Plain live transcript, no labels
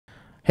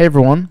Hey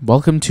everyone,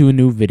 welcome to a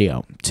new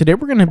video. Today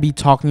we're going to be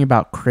talking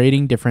about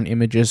creating different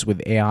images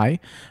with AI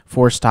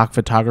for stock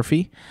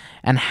photography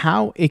and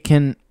how it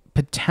can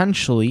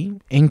potentially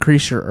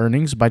increase your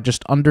earnings by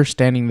just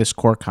understanding this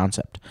core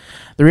concept.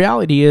 The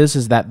reality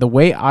is that the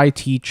way I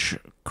teach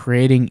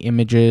creating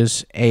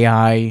images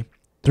AI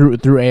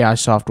through AI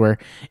software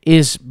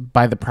is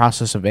by the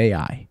process of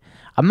AI.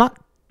 I'm not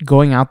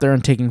going out there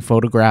and taking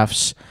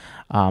photographs.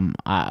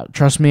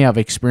 Trust me, I've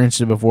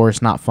experienced it before.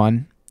 It's not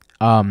fun.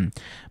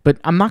 But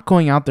I'm not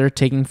going out there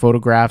taking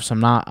photographs. I'm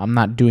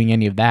not doing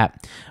any of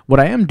that. What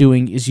I am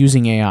doing is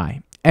using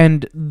AI.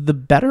 And the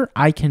better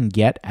I can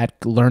get at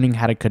learning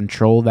how to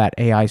control that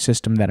AI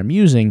system that I'm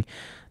using,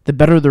 the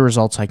better the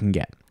results I can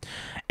get.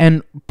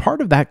 And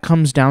part of that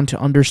comes down to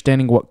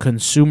understanding what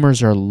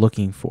consumers are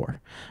looking for,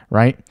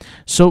 right?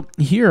 So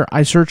here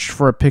I searched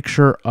for a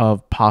picture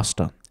of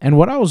pasta. And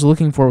what I was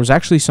looking for was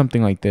actually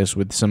something like this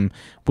with some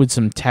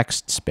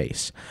text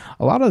space.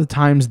 A lot of the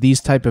times these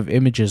type of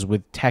images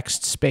with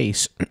text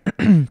space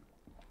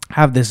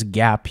have this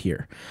gap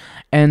here.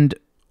 And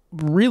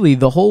really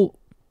the whole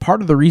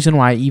part of the reason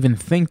why I even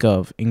think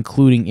of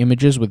including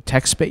images with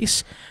text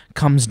space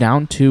comes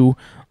down to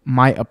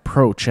my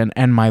approach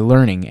and my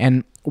learning.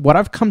 And what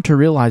I've come to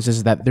realize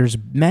is that there's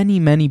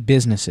many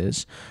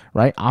businesses,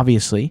 right,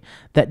 obviously,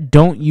 that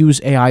don't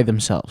use AI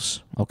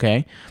themselves,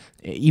 okay?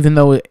 Even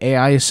though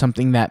AI is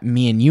something that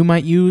me and you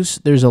might use,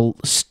 there's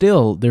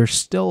still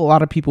a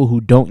lot of people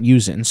who don't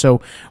use it. And so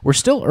we're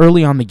still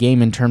early on the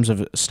game in terms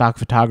of stock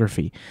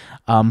photography.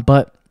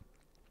 But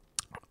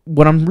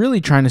what I'm really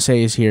trying to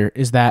say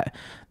is that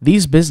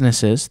these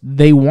businesses,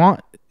 they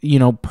want,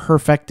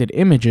 perfected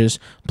images,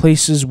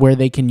 places where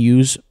they can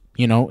use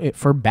it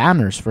for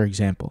banners, for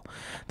example.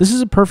 This is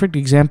a perfect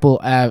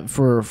example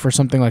for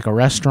something like a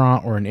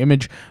restaurant or an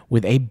image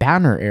with a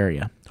banner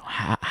area.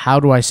 How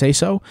do I say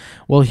so?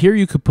 Well, here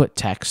you could put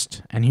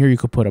text and here you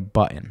could put a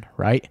button,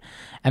 right?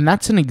 And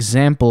that's an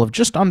example of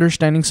just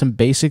understanding some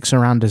basics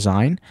around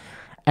design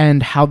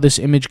and how this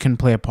image can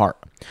play a part.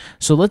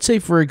 So let's say,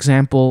 for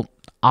example,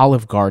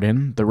 Olive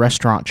Garden, the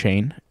restaurant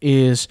chain,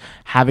 is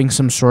having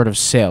some sort of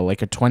sale,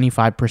 like a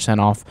 25%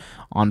 off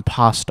on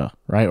pasta,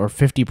 right? Or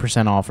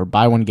 50% off, or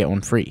buy one, get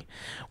one free.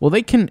 Well,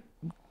 they can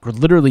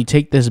literally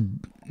take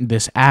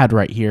this ad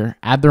right here,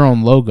 add their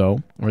own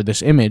logo, or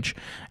this image,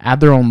 add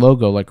their own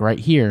logo, like right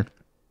here,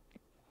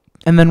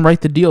 and then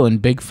write the deal in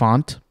big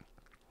font,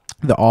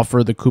 the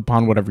offer, the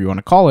coupon, whatever you want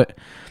to call it,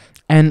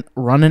 and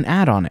run an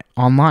ad on it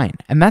online.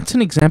 And that's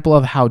an example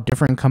of how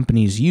different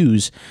companies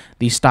use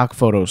these stock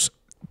photos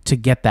to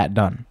get that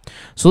done.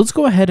 So let's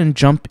go ahead and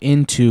jump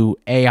into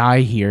AI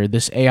here.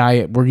 This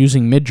AI, we're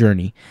using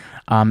Midjourney.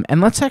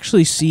 And let's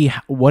actually see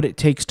what it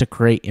takes to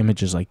create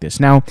images like this.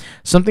 Now,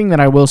 something that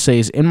I will say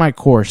is in my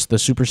course, the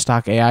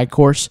Superstock AI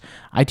course,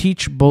 I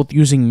teach both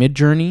using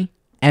Midjourney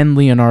and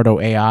Leonardo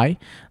AI.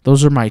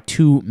 Those are my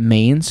two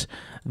mains.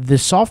 The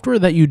software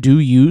that you do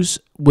use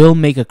will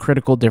make a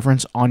critical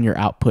difference on your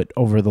output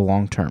over the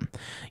long term.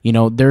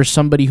 There's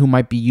somebody who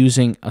might be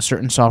using a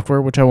certain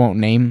software, which I won't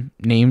name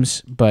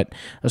names, but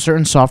a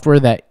certain software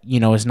that,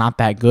 is not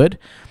that good.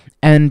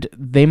 And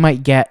they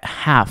might get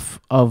half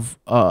of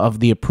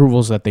the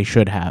approvals that they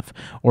should have,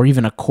 or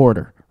even a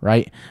quarter,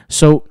 right?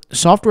 So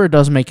software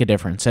does make a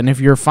difference. And if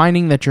you're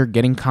finding that you're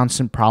getting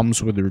constant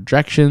problems with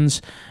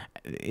rejections,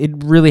 it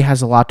really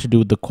has a lot to do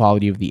with the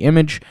quality of the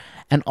image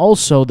and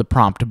also the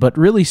prompt. But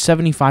really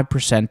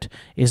 75%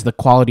 is the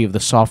quality of the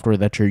software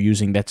that you're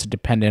using that's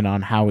dependent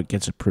on how it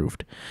gets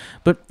approved.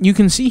 But you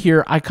can see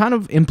here, I kind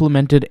of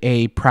implemented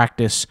a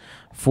practice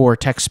for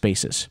text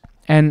spaces.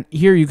 And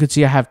here you could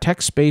see I have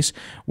text space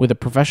with a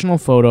professional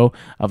photo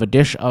of a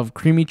dish of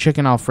creamy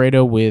chicken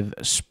Alfredo with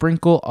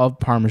sprinkle of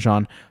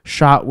Parmesan,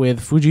 shot with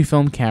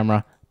Fujifilm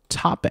camera,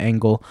 top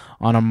angle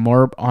on a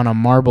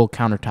marble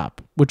countertop.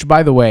 Which,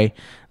 by the way,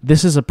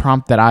 this is a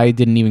prompt that I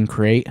didn't even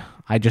create.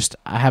 I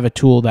have a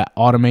tool that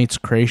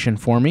automates creation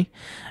for me.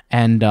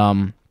 And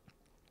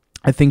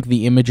I think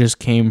the images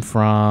came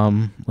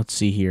from, let's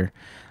see here.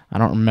 I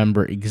don't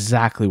remember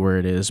exactly where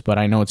it is, but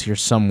I know it's here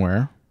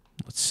somewhere.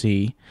 Let's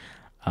see.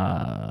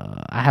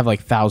 I have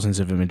like thousands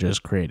of images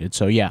created.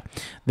 So yeah,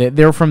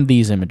 they're from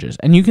these images.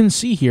 And you can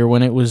see here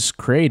when it was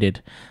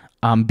created,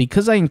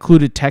 because I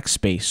included text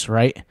space,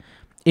 right?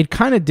 It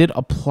kind of did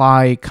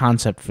apply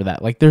concept for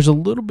that. Like there's a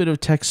little bit of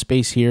text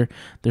space here.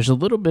 There's a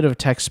little bit of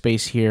text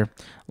space here,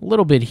 a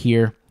little bit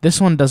here. This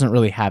one doesn't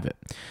really have it.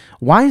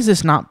 Why is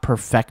this not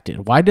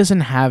perfected? Why doesn't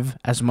it have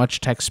as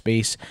much text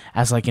space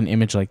as like an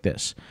image like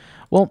this?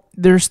 Well,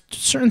 there's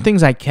certain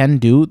things I can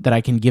do that I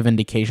can give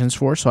indications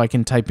for. So I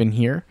can type in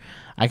here.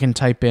 I can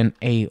type in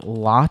a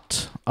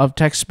lot of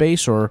text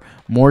space or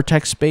more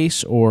text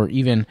space or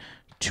even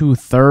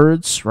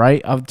 2/3,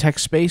 right, of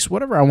text space,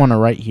 whatever I want to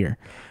write here.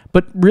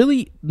 But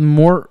really,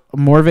 more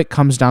of it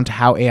comes down to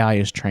how AI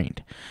is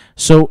trained.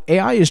 So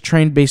AI is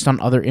trained based on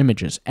other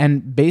images.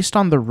 And based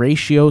on the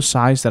ratio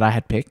size that I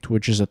had picked,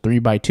 which is a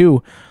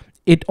 3:2,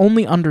 it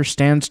only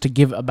understands to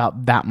give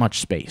about that much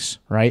space,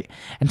 right?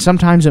 And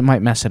sometimes it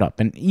might mess it up.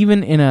 And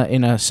even in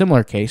a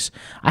similar case,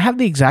 I have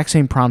the exact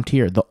same prompt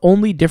here. The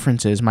only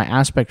difference is my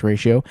aspect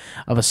ratio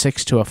of a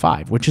 6 to a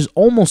 5, which is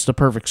almost a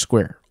perfect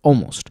square,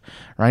 almost,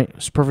 right?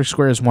 So perfect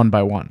square is 1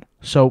 by 1.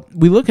 So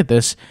we look at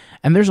this,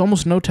 and there's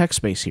almost no text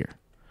space here.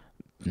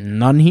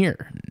 None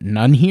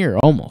here,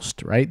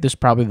 almost, right? This is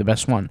probably the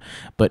best one,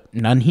 but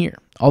none here.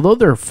 Although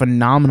they're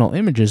phenomenal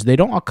images, they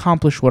don't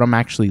accomplish what I'm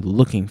actually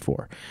looking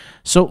for.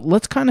 So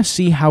let's kind of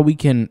see how we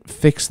can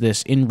fix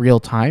this in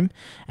real time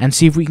and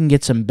see if we can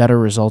get some better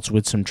results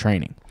with some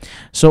training.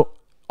 So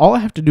all I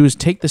have to do is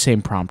take the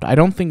same prompt. I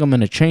don't think I'm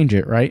going to change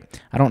it, right?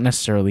 I don't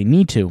necessarily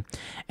need to.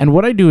 And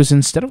what I do is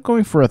instead of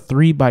going for a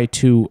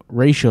 3:2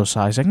 ratio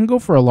size, I can go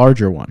for a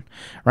larger one,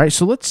 right?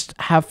 So let's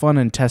have fun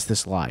and test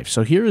this live.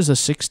 So here is a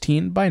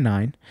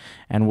 16:9,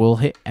 and we'll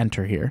hit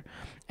enter here.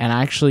 And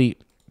actually,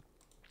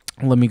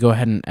 let me go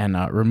ahead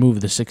and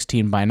remove the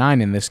 16:9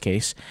 in this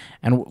case,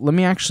 and let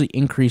me actually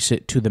increase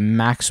it to the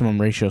maximum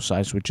ratio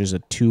size, which is a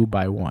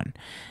 2:1.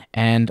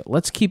 And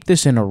let's keep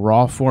this in a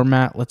raw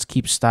format. Let's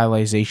keep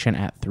stylization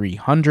at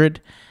 300,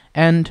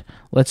 and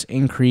let's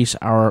increase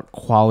our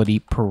quality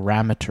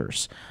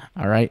parameters.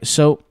 All right,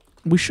 so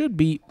we should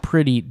be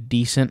pretty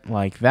decent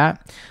like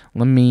that.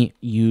 Let me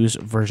use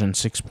version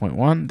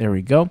 6.1. There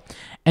we go.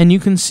 And you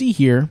can see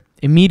here,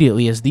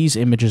 immediately as these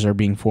images are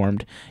being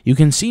formed, you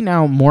can see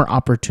now more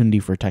opportunity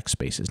for text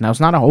spaces. Now, it's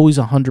not always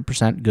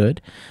 100%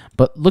 good,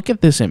 but look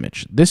at this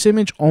image. This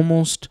image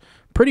almost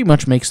pretty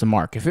much makes the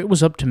mark. If it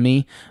was up to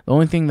me, the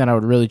only thing that I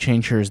would really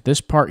change here is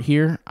this part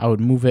here. I would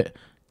move it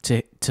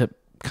to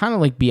kind of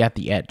like be at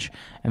the edge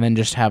and then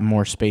just have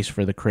more space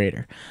for the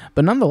creator.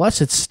 But nonetheless,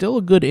 it's still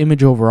a good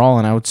image overall,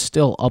 and I would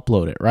still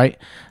upload it, right?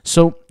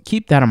 So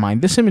keep that in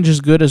mind. This image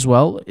is good as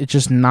well. It's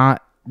just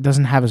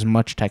doesn't have as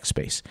much text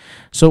space.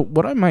 So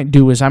what I might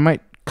do is I might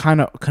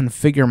kind of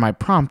configure my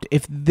prompt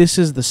if this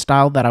is the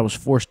style that I was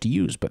forced to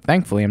use, but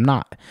thankfully I'm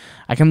not.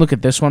 I can look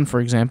at this one,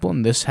 for example,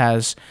 and this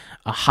has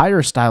a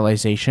higher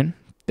stylization.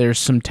 There's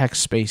some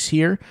text space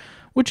here,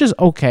 which is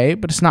okay,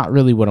 but it's not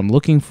really what I'm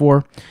looking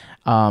for.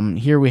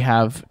 Here we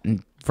have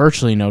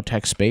virtually no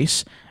text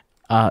space.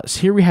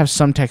 So here we have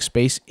some text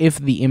space if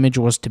the image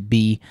was to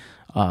be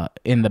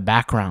in the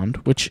background,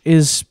 which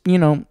is, you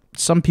know,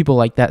 some people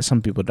like that,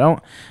 some people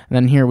don't. And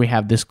then here we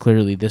have this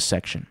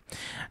section.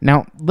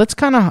 Now, let's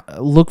kind of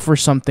look for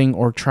something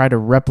or try to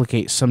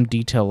replicate some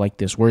detail like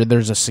this where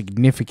there's a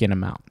significant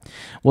amount.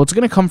 Well, it's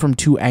going to come from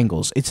two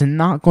angles. It's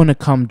not going to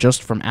come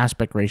just from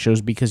aspect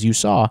ratios, because you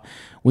saw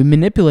we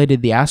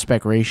manipulated the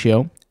aspect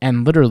ratio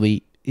and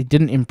literally it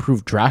didn't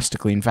improve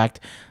drastically. In fact,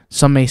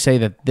 some may say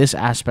that this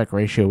aspect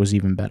ratio was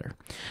even better.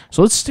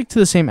 So let's stick to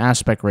the same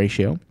aspect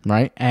ratio,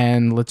 right?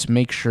 And let's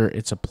make sure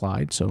it's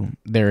applied. So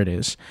there it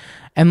is.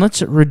 And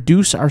let's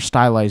reduce our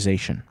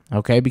stylization,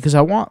 okay? Because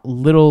I want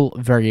little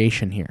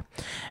variation here.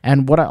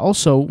 And what I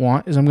also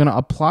want is I'm going to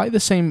apply the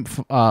same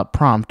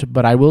prompt,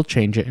 but I will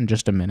change it in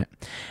just a minute.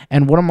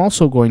 And what I'm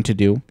also going to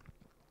do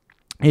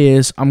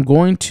is I'm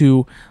going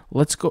to,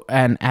 let's go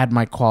and add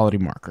my quality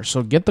marker.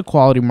 So get the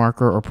quality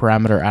marker or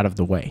parameter out of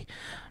the way.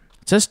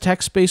 It says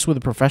text space with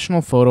a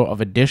professional photo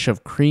of a dish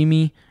of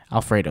creamy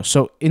Alfredo.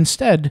 So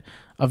instead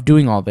of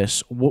doing all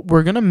this,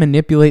 we're going to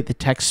manipulate the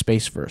text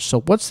space first. So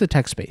what's the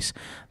text space?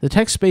 The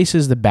text space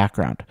is the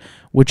background,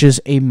 which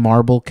is a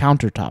marble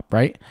countertop,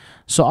 right?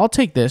 So I'll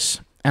take this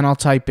and I'll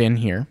type in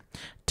here,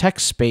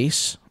 text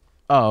space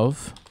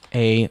of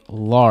a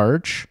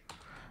large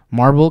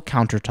marble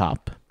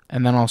countertop.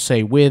 And then I'll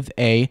say with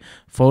a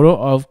photo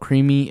of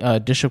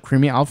dish of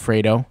creamy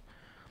Alfredo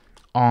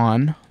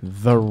on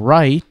the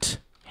right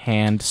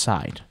hand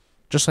side,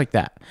 just like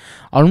that.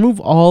 I'll remove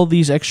all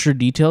these extra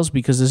details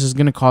because this is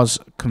going to cause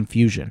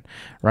confusion,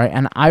 right?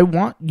 And I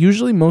want,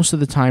 usually most of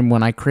the time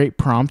when I create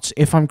prompts,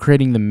 if I'm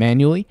creating them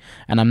manually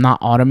and I'm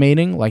not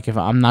automating, like if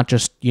I'm not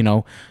just, you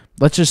know,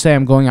 let's just say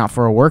I'm going out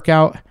for a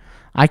workout,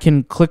 I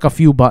can click a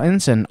few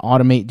buttons and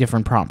automate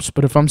different prompts.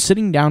 But if I'm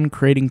sitting down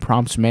creating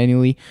prompts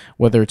manually,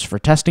 whether it's for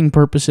testing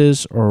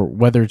purposes or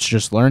whether it's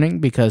just learning,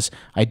 because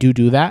I do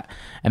that,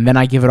 and then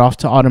I give it off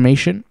to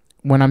automation,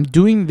 when I'm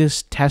doing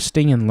this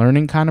testing and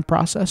learning kind of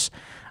process,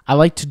 I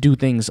like to do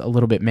things a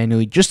little bit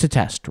manually just to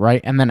test,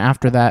 right? And then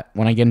after that,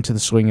 when I get into the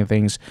swing of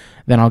things,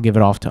 then I'll give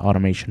it off to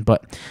automation.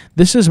 But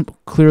this is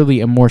clearly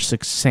a more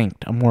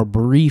succinct, a more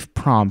brief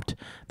prompt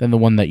than the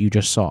one that you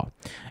just saw.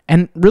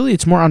 And really,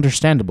 it's more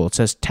understandable. It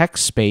says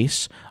text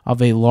space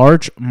of a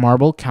large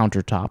marble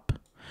countertop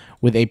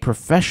with a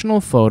professional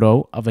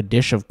photo of a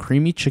dish of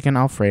creamy chicken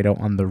Alfredo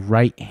on the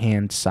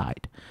right-hand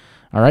side.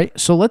 All right,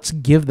 so let's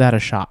give that a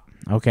shot.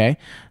 Okay,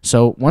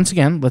 so once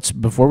again,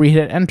 before we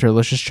hit enter,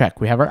 let's just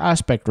check. We have our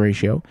aspect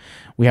ratio,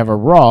 we have our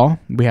raw,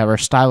 we have our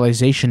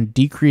stylization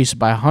decreased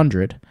by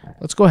 100.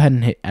 Let's go ahead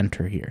and hit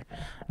enter here.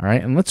 All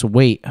right, and let's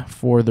wait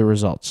for the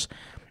results.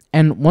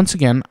 And once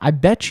again, I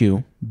bet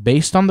you,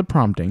 based on the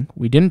prompting,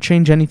 we didn't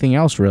change anything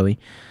else really.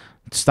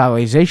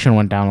 Stylization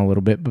went down a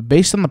little bit, but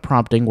based on the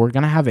prompting, we're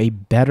going to have a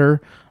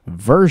better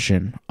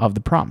version of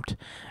the prompt.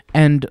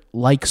 And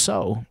like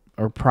so,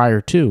 or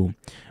prior to,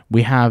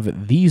 we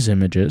have these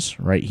images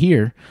right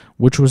here,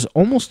 which was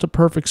almost a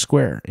perfect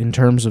square in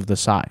terms of the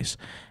size.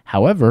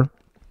 However,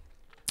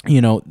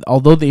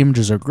 although the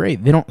images are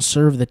great, they don't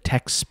serve the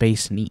text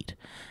space need.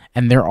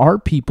 And there are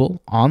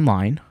people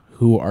online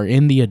who are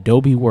in the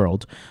Adobe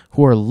world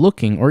who are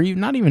looking, or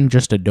not even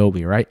just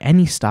Adobe, right?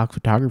 Any stock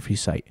photography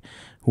site,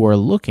 who are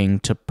looking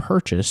to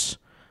purchase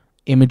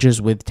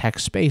images with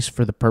text space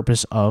for the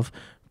purpose of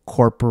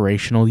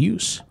corporational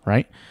use,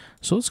 right?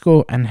 So let's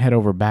go and head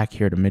over back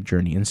here to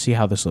Midjourney and see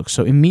how this looks.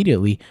 So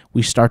immediately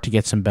we start to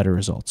get some better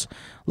results.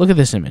 Look at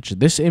this image.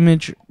 This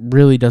image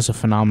really does a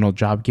phenomenal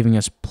job giving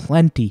us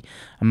plenty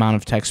amount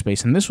of text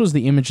space. And this was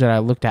the image that I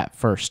looked at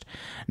first.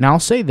 Now I'll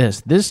say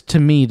this to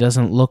me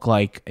doesn't look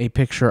like a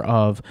picture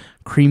of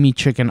creamy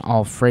chicken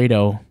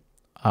Alfredo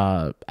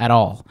at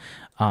all.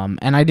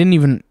 And I didn't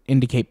even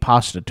indicate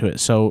pasta to it,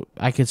 so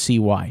I could see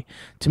why.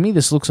 To me,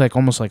 this looks like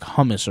almost like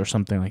hummus or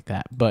something like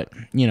that, but,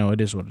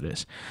 it is what it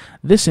is.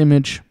 This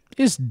image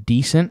is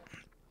decent,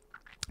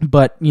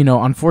 but,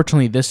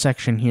 unfortunately, this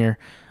section here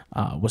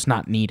was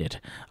not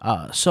needed.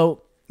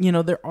 So,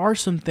 there are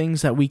some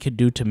things that we could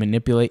do to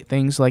manipulate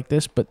things like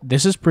this, but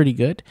this is pretty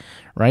good,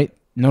 right?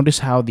 Notice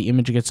how the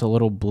image gets a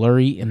little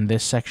blurry in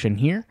this section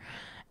here,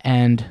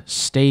 and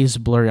stays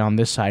blurry on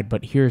this side,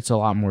 but here it's a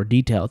lot more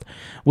detailed,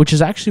 which is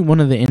actually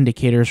one of the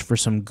indicators for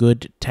some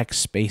good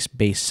text space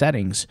based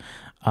settings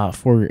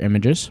for your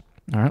images.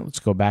 All right, let's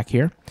go back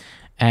here.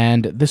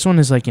 And this one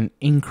is like an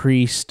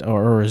increased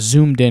or a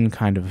zoomed in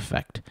kind of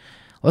effect.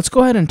 Let's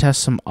go ahead and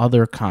test some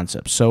other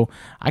concepts. So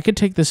I could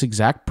take this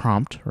exact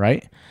prompt,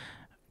 right?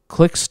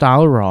 Click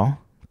Style Raw,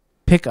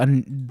 pick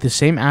the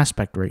same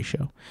aspect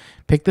ratio,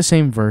 pick the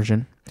same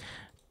version,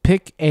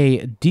 pick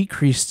a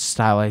decreased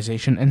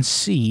stylization and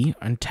see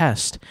and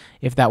test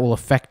if that will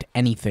affect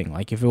anything,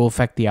 like if it will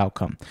affect the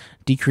outcome,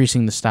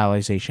 decreasing the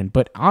stylization.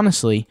 But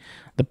honestly,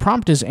 the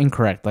prompt is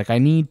incorrect. Like I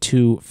need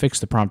to fix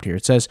the prompt here.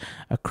 It says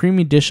a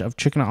creamy dish of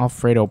chicken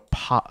Alfredo.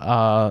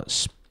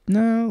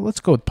 No, let's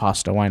go with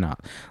pasta. Why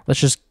not?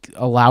 Let's just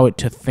allow it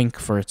to think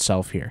for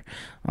itself here.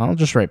 I'll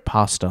just write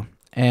pasta.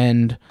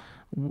 And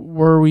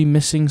were we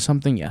missing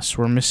something? Yes,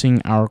 we're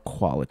missing our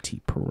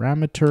quality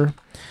parameter.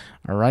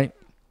 All right.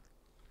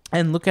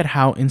 And look at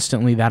how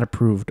instantly that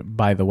approved,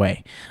 by the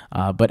way.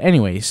 But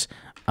anyways,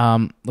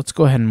 let's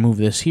go ahead and move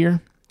this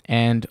here.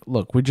 And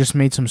look, we just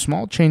made some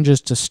small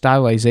changes to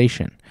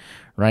stylization,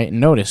 right?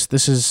 Notice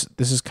this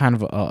is kind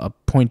of a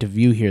point of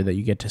view here that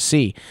you get to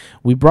see.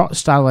 We brought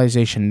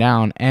stylization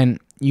down, and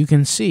you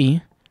can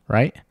see,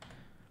 right,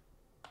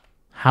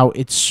 how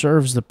it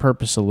serves the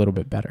purpose a little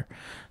bit better.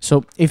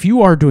 So if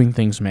you are doing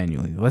things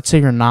manually, let's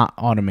say you're not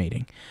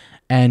automating,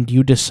 and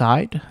you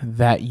decide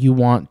that you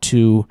want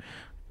to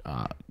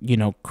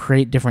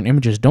create different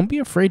images, don't be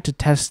afraid to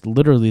test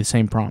literally the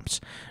same prompts.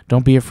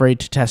 Don't be afraid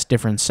to test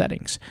different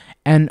settings.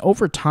 And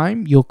over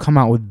time, you'll come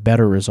out with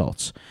better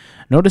results.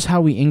 Notice how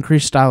we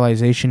increased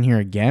stylization here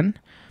again.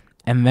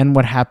 And then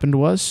what happened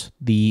was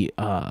the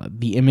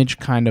image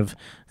kind of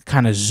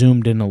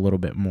zoomed in a little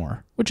bit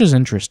more, which is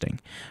interesting,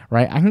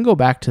 right? I can go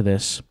back to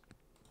this.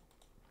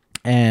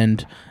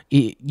 And,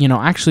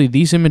 actually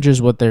these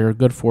images, what they're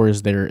good for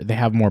is they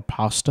have more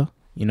pasta,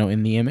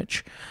 in the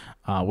image.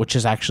 Which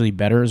is actually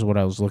better is what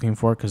I was looking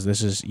for, because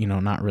this is,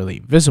 not really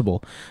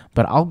visible.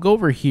 But I'll go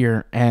over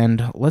here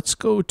and let's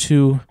go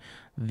to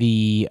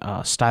the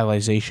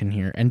stylization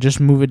here and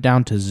just move it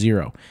down to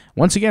 0.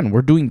 Once again,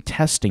 we're doing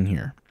testing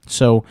here.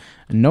 So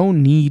no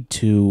need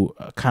to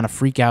kind of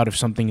freak out if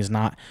something is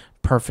not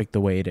perfect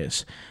the way it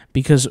is.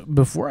 Because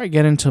before I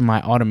get into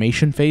my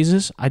automation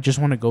phases, I just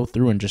want to go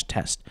through and just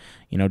test,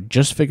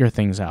 just figure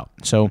things out.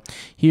 So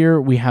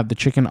here we have the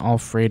chicken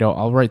Alfredo.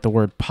 I'll write the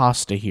word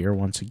pasta here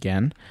once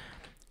again.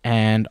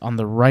 And on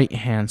the right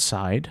hand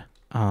side,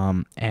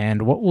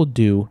 and what we'll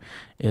do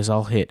is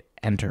I'll hit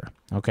enter.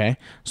 Okay,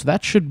 so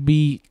that should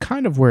be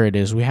kind of where it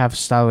is. We have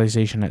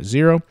stylization at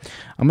 0.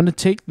 I'm going to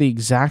take the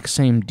exact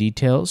same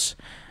details,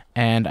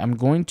 and I'm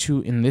going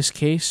to, in this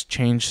case,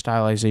 change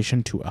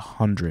stylization to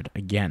 100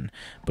 again,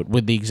 but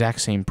with the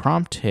exact same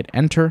prompt. Hit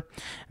enter,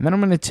 and then I'm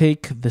going to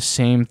take the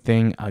same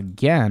thing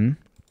again.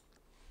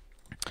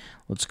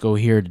 Let's go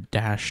here to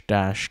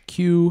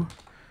 -Q1,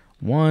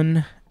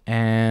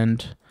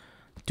 and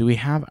do we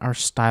have our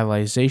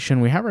stylization?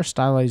 We have our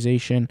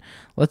stylization.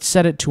 Let's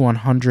set it to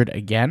 100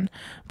 again.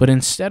 But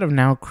instead of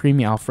now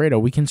creamy Alfredo,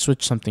 we can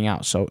switch something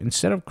out. So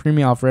instead of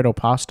creamy Alfredo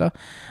pasta,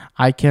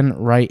 I can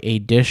write a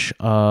dish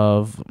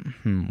of,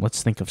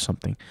 let's think of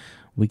something.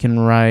 We can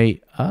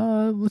write,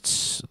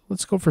 let's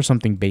go for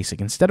something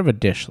basic. Instead of a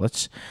dish,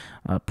 let's,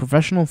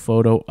 professional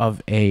photo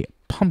of a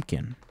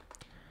pumpkin.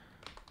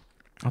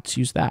 Let's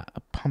use that, a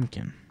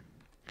pumpkin.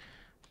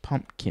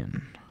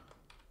 Pumpkin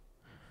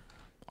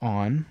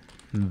on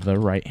the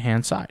right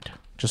hand side,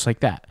 just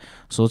like that.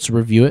 So let's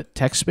review it.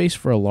 Text space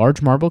for a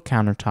large marble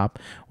countertop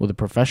with a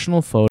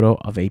professional photo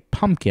of a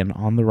pumpkin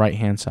on the right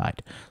hand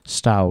side.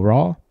 Style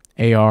raw,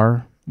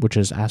 AR, which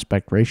is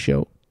aspect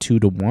ratio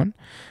 2:1,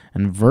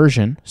 and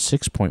version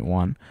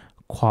 6.1,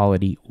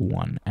 quality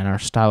 1. And our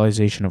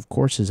stylization, of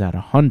course, is at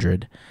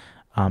 100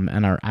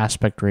 and our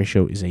aspect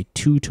ratio is a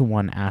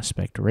 2-to-1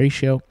 aspect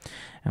ratio.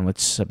 And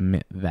let's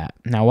submit that.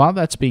 Now, while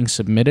that's being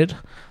submitted,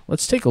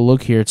 let's take a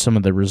look here at some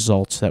of the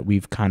results that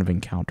we've kind of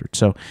encountered.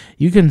 So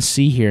you can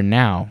see here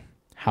now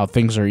how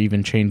things are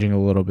even changing a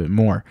little bit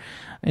more.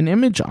 An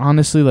image,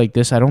 honestly, like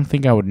this, I don't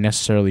think I would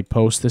necessarily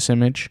post this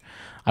image.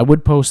 I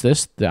would post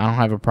this. I don't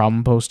have a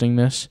problem posting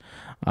this.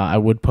 I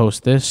would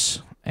post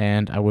this,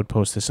 and I would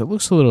post this. It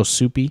looks a little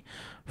soupy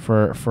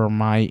for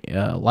my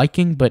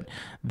liking, but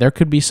there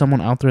could be someone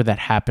out there that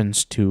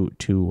happens to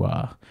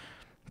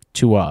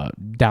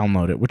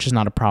download it, which is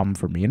not a problem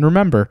for me. And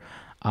remember,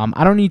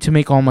 I don't need to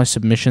make all my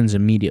submissions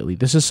immediately.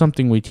 This is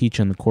something we teach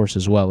in the course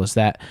as well, is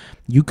that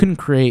you can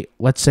create,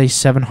 let's say,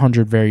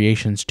 700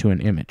 variations to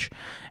an image.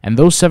 And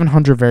those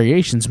 700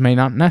 variations may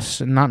not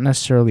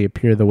necessarily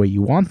appear the way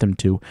you want them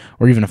to,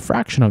 or even a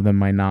fraction of them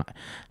might not.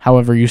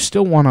 However, you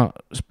still want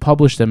to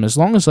publish them as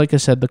long as, like I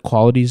said, the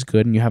quality is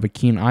good and you have a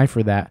keen eye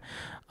for that.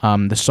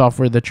 The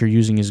software that you're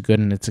using is good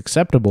and it's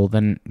acceptable,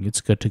 then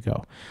it's good to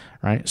go,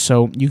 right?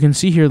 So you can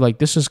see here, like,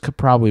 this is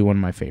probably one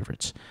of my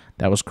favorites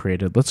that was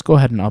created. Let's go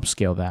ahead and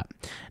upscale that.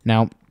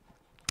 Now,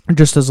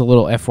 just as a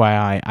little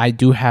FYI, I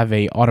do have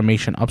a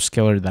automation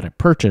upscaler that I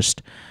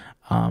purchased,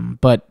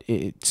 but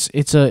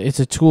it's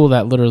a tool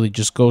that literally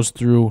just goes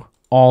through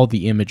all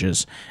the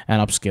images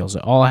and upscales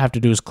it. All I have to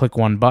do is click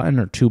one button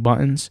or two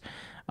buttons,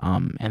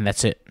 and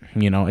that's it.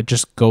 You know, it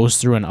just goes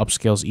through and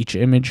upscales each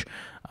image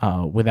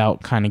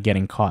without kind of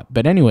getting caught.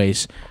 But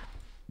anyways,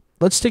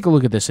 let's take a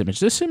look at this image.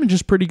 This image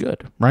is pretty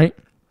good, right?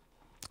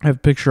 I have a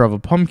picture of a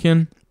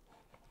pumpkin.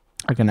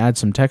 I can add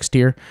some text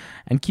here,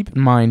 and keep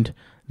in mind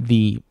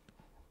the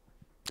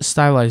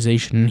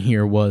stylization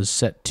here was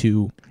set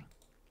to,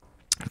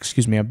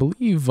 excuse me, I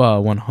believe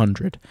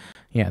 100.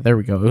 Yeah, there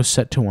we go. It was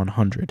set to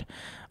 100.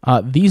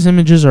 These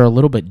images are a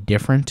little bit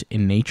different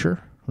in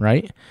nature,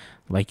 right?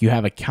 Like you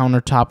have a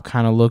countertop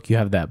kind of look. You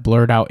have that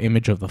blurred out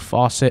image of the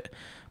faucet,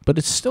 but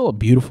it's still a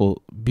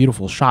beautiful,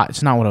 beautiful shot.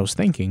 It's not what I was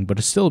thinking, but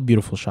it's still a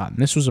beautiful shot. And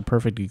this was a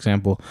perfect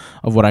example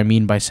of what I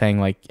mean by saying,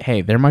 like,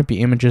 hey, there might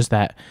be images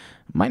that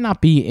might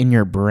not be in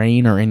your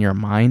brain or in your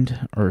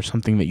mind or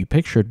something that you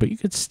pictured, but you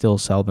could still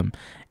sell them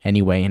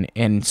anyway,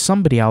 and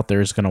somebody out there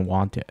is going to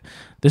want it.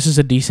 This is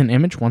a decent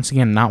image. Once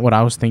again, not what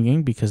I was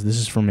thinking, because this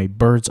is from a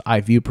bird's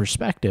eye view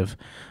perspective,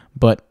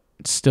 but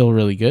it's still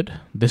really good.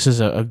 This is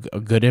a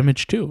good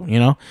image too, you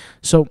know?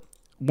 So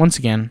once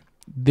again,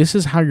 this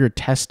is how you're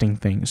testing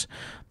things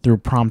through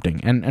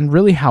prompting, and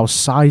really how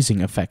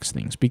sizing affects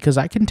things, because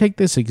I can take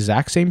this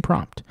exact same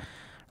prompt,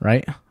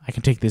 right? I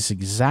can take this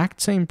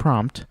exact same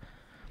prompt,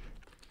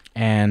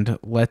 and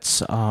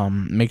let's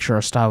make sure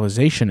our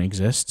stylization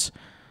exists,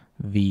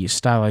 the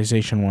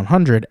stylization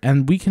 100,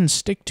 and we can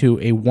stick to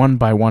a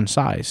 1:1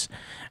 size.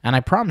 And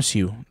I promise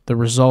you, the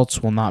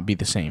results will not be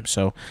the same.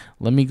 So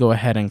let me go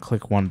ahead and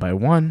click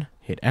 1:1,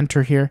 hit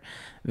enter here.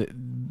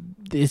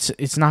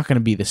 It's not going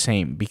to be the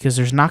same, because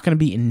there's not going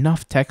to be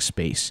enough text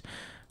space,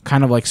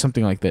 kind of like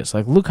something like this.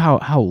 Like, look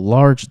how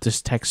large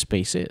this text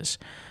space is,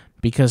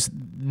 because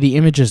the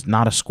image is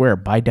not a square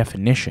by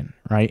definition,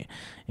 right?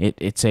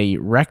 It's a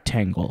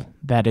rectangle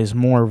that is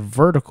more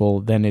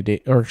vertical than it is,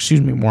 or excuse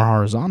me, more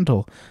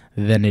horizontal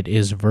than it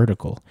is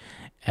vertical.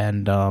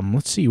 And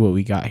let's see what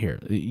we got here.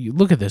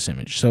 Look at this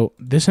image. So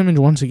this image,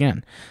 once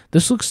again,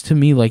 this looks to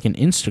me like an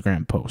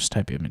Instagram post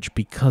type image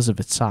because of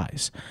its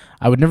size.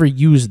 I would never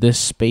use this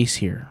space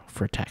here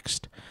for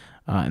text,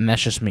 and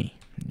that's just me,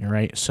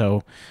 right?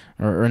 So,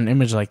 or an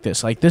image like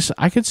this.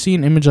 I could see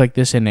an image like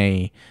this in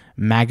a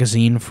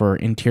magazine for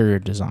interior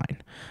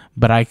design,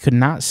 but I could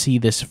not see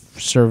this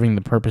serving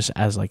the purpose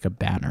as like a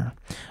banner,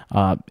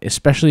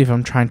 especially if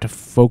I'm trying to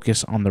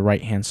focus on the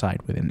right-hand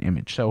side with an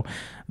image. So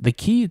the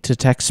key to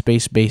text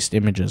space-based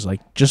images,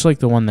 just like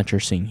the one that you're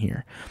seeing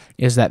here,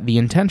 is that the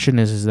intention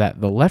is that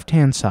the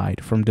left-hand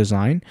side from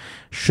design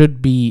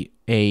should be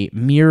a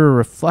mirror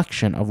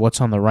reflection of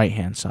what's on the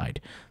right-hand side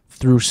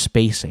through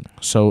spacing.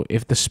 So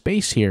if the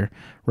space here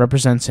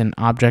represents an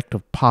object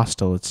of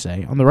pasta, let's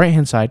say, on the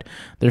right-hand side,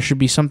 there should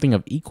be something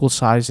of equal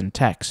size in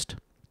text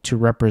to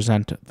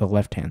represent the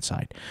left-hand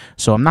side.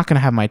 So I'm not going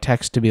to have my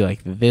text to be like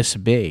this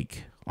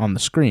big on the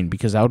screen,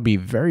 because that would be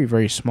very,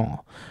 very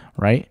small,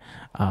 right?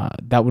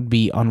 That would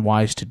be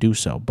unwise to do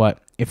so. But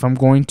if I'm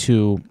going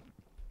to,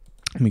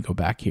 let me go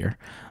back here.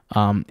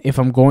 If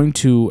I'm going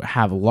to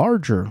have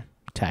larger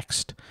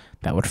text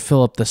that would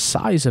fill up the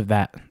size of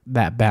that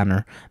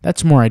banner,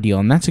 that's more ideal.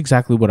 And that's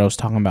exactly what I was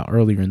talking about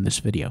earlier in this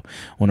video.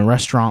 When a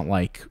restaurant,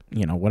 like,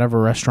 you know, whatever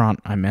restaurant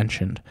I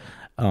mentioned,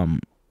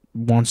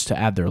 wants to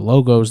add their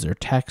logos, their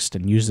text,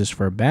 and use this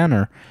for a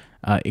banner,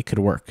 it could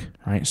work,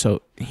 right?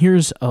 So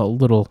here's a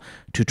little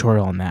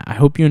tutorial on that. I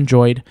hope you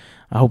enjoyed.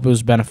 I hope it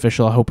was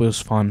beneficial. I hope it was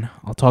fun.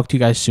 I'll talk to you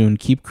guys soon.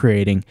 Keep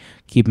creating,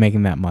 keep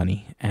making that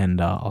money, and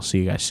I'll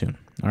see you guys soon.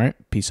 All right,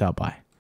 peace out, bye.